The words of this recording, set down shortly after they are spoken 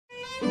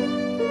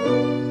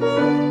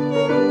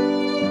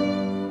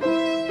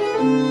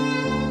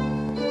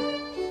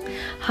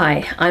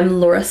Hi,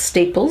 I'm Laura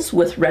Staples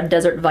with Red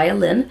Desert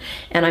Violin,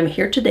 and I'm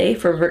here today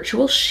for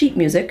Virtual Sheet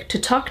Music to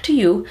talk to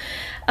you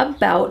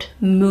about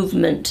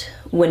movement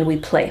when we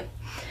play.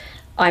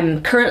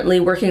 I'm currently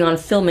working on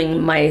filming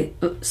my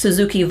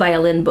Suzuki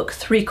Violin Book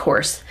 3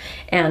 course,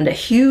 and a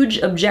huge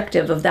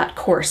objective of that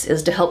course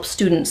is to help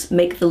students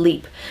make the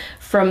leap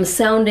from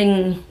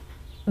sounding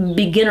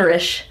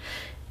beginnerish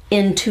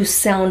into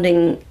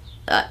sounding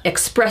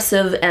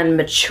expressive and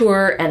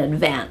mature and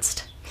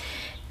advanced.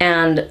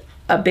 And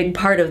a big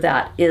part of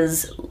that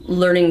is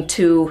learning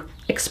to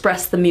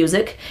express the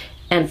music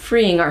and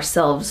freeing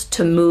ourselves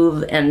to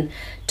move and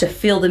to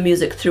feel the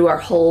music through our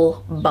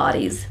whole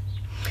bodies.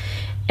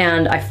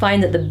 And I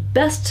find that the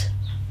best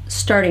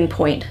starting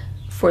point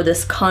for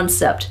this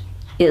concept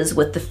is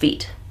with the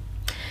feet.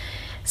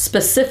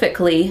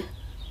 Specifically,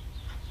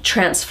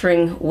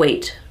 transferring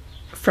weight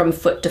from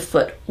foot to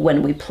foot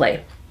when we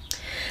play.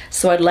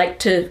 So I'd like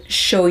to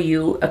show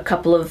you a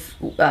couple of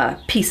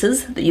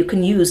pieces that you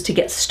can use to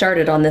get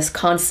started on this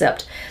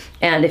concept.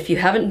 And if you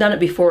haven't done it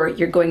before,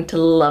 you're going to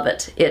love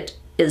it. It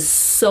is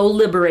so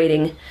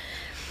liberating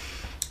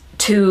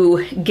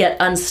to get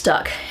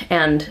unstuck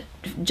and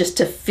just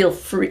to feel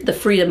the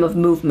freedom of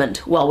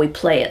movement while we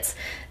play. It's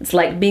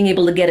like being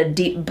able to get a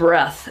deep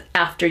breath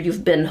after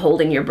you've been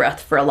holding your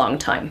breath for a long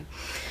time.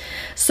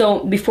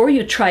 So before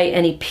you try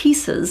any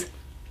pieces,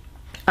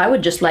 I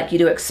would just like you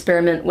to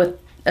experiment with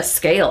a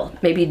scale,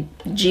 maybe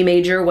G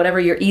major, whatever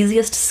your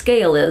easiest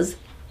scale is,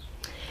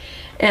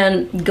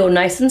 and go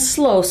nice and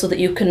slow so that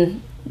you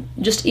can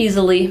just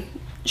easily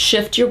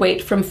shift your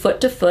weight from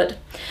foot to foot.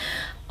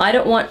 I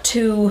don't want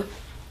to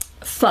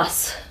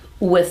fuss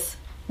with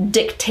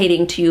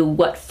dictating to you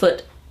what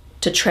foot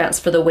to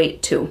transfer the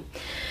weight to.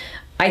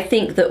 I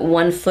think that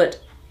one foot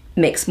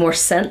makes more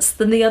sense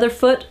than the other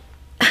foot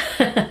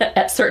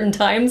at certain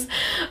times,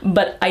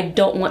 but I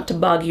don't want to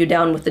bog you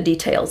down with the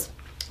details.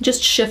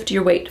 Just shift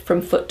your weight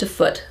from foot to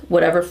foot,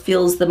 whatever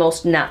feels the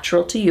most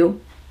natural to you,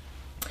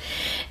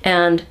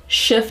 and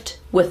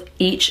shift with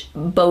each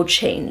bow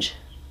change.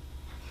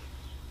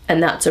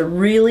 And that's a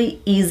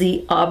really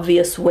easy,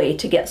 obvious way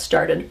to get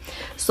started.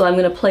 So I'm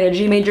going to play a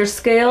G major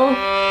scale.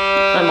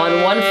 I'm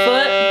on one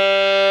foot.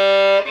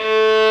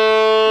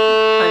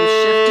 I'm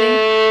shifting.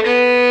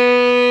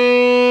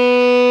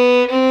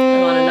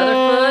 I'm on another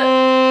foot.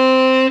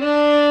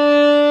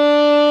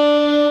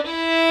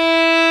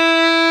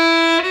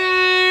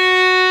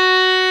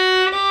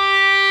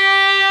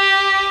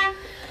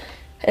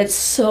 It's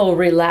so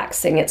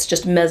relaxing. It's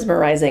just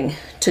mesmerizing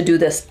to do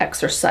this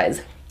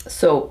exercise.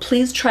 So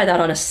please try that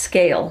on a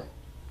scale.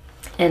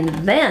 And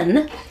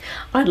then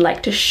I'd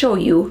like to show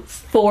you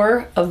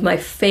 4 of my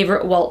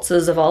favorite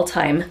waltzes of all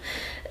time.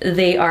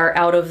 They are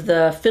out of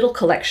the Fiddle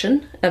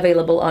Collection,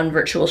 available on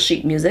Virtual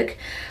Sheet Music.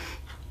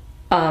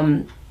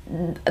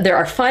 There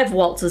are 5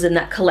 waltzes in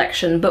that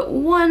collection, but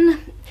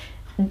one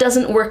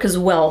doesn't work as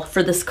well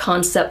for this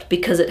concept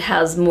because it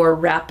has more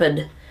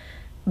rapid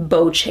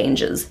bow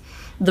changes.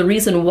 The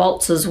reason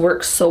waltzes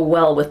work so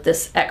well with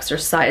this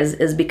exercise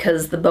is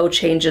because the bow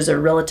changes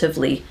are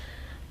relatively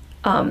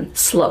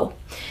slow.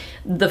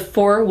 The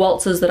 4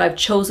 waltzes that I've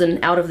chosen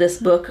out of this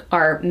book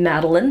are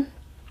Madeline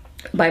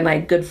by my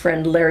good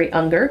friend Larry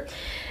Unger,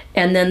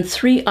 and then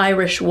 3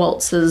 Irish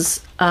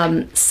waltzes,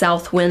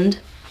 Southwind,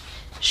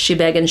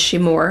 Shebeg and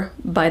Shemore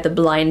by the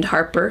blind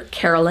harper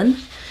Carolyn,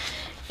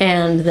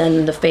 and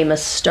then the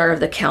famous Star of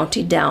the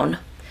County Down.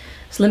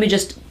 So let me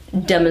just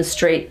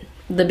demonstrate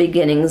the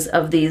beginnings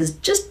of these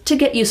just to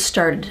get you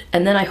started,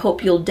 and then I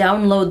hope you'll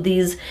download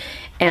these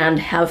and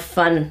have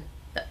fun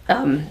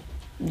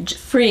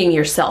freeing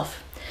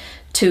yourself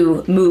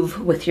to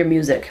move with your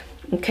music.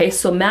 Okay,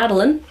 so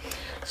Madeline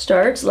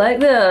starts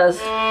like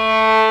this.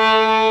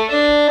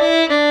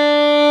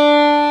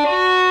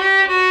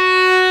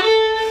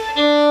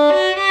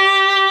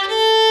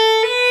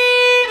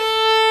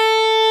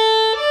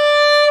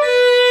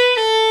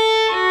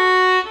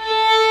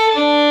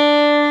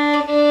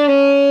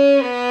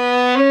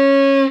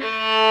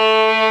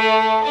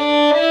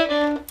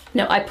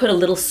 Now I put a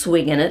little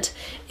swing in it.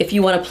 If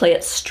you want to play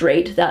it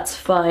straight, that's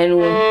fine.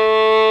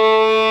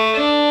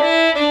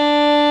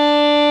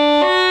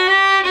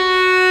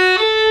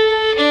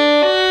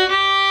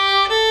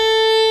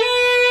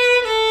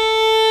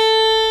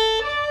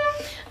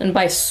 And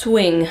by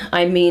swing,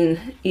 I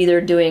mean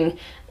either doing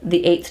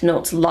the 8th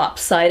notes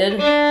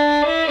lopsided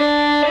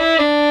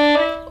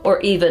or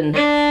even.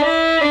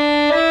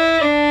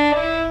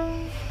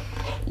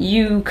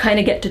 You kind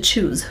of get to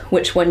choose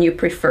which one you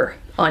prefer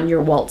on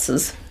your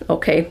waltzes,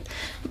 okay?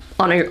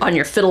 On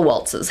your fiddle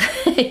waltzes,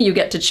 you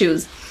get to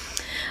choose.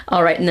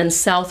 All right, and then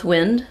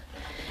Southwind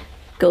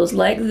goes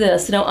like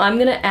this. Now I'm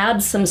gonna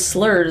add some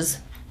slurs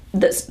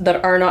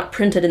that are not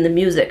printed in the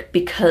music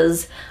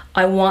because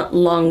I want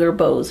longer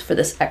bows for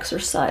this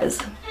exercise.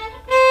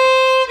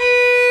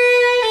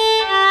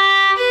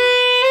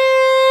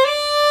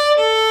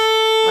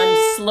 I'm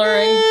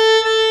slurring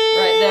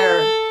right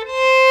there.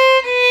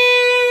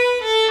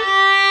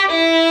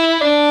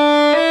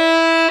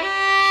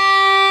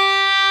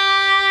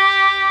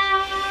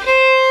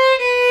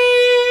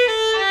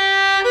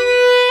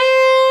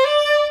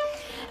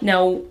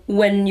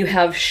 when you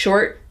have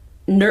short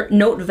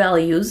note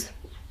values,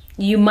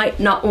 you might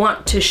not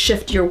want to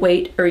shift your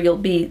weight or you'll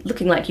be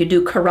looking like you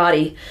do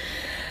karate.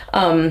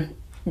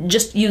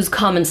 Just use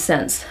common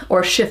sense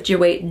or shift your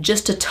weight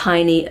just a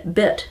tiny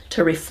bit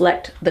to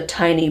reflect the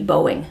tiny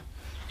bowing.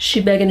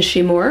 She beggin'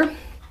 she more.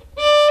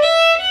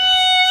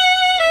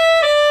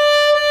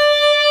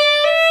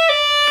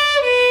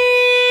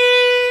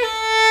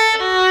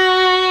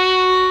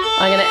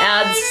 I'm gonna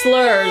add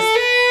slurs.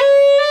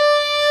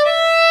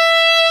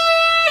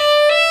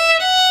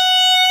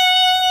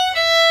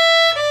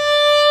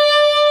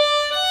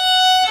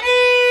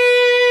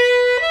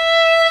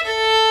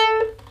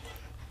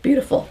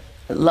 Beautiful.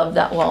 I love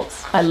that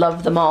waltz. I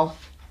love them all.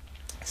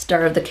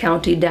 Star of the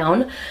County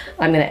down.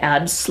 I'm going to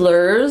add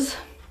slurs.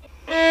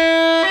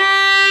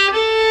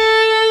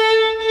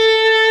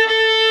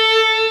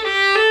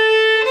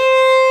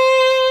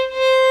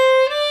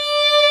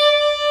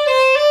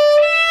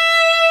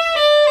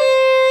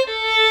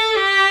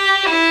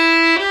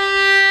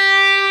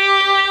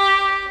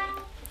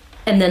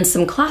 And then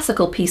some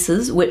classical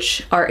pieces,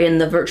 which are in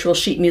the virtual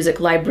sheet music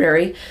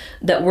library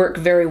that work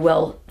very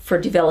well for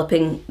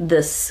developing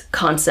this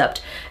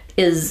concept,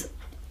 is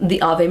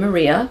the Ave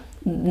Maria.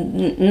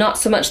 Not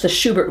so much the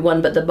Schubert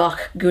one, but the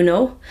Bach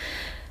Gounod.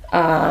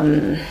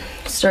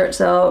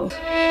 Starts out.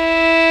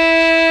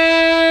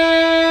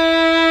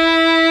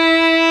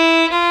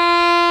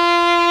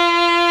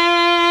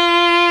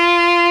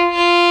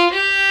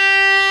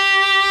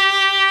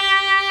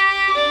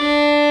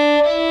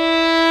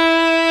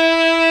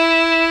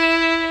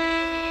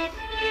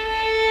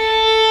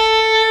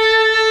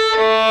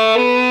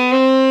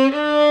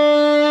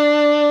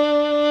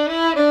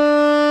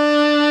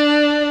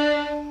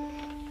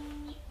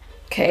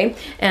 Okay,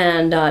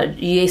 and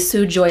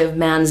Jesu, Joy of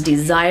Man's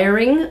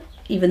Desiring,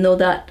 even though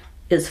that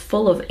is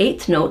full of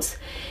eighth notes,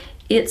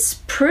 it's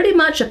pretty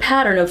much a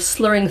pattern of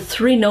slurring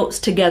 3 notes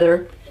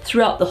together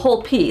throughout the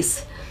whole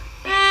piece.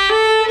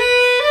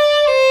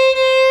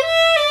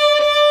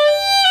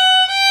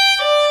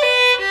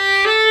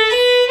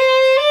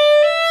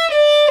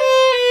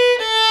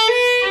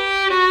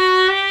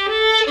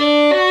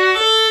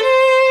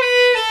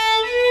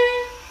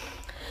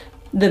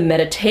 The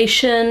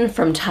Meditation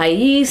from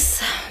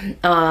Thais.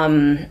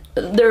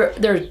 There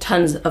are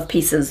tons of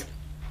pieces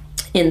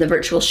in the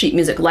virtual sheet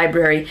music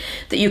library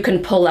that you can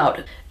pull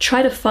out.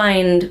 Try to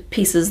find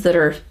pieces that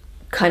are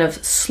kind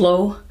of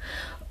slow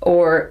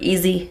or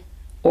easy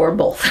or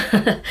both.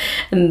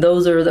 And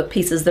those are the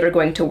pieces that are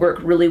going to work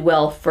really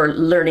well for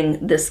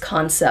learning this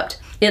concept.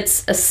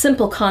 It's a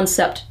simple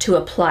concept to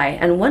apply,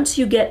 and once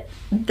you get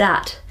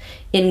that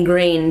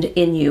ingrained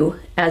in you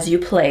as you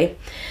play,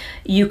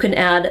 you can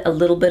add a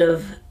little bit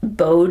of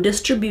bow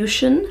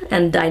distribution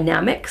and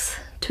dynamics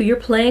to your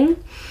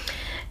playing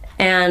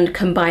and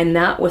combine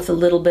that with a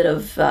little bit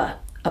of a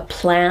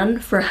plan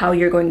for how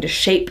you're going to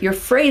shape your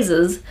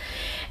phrases,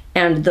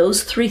 and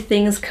those 3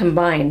 things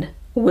combined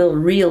will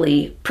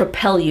really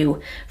propel you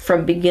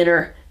from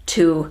beginner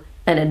to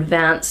an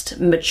advanced,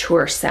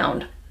 mature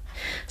sound.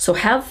 So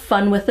have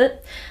fun with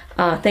it.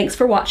 Thanks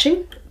for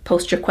watching.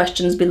 Post your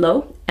questions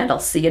below, and I'll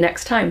see you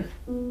next time.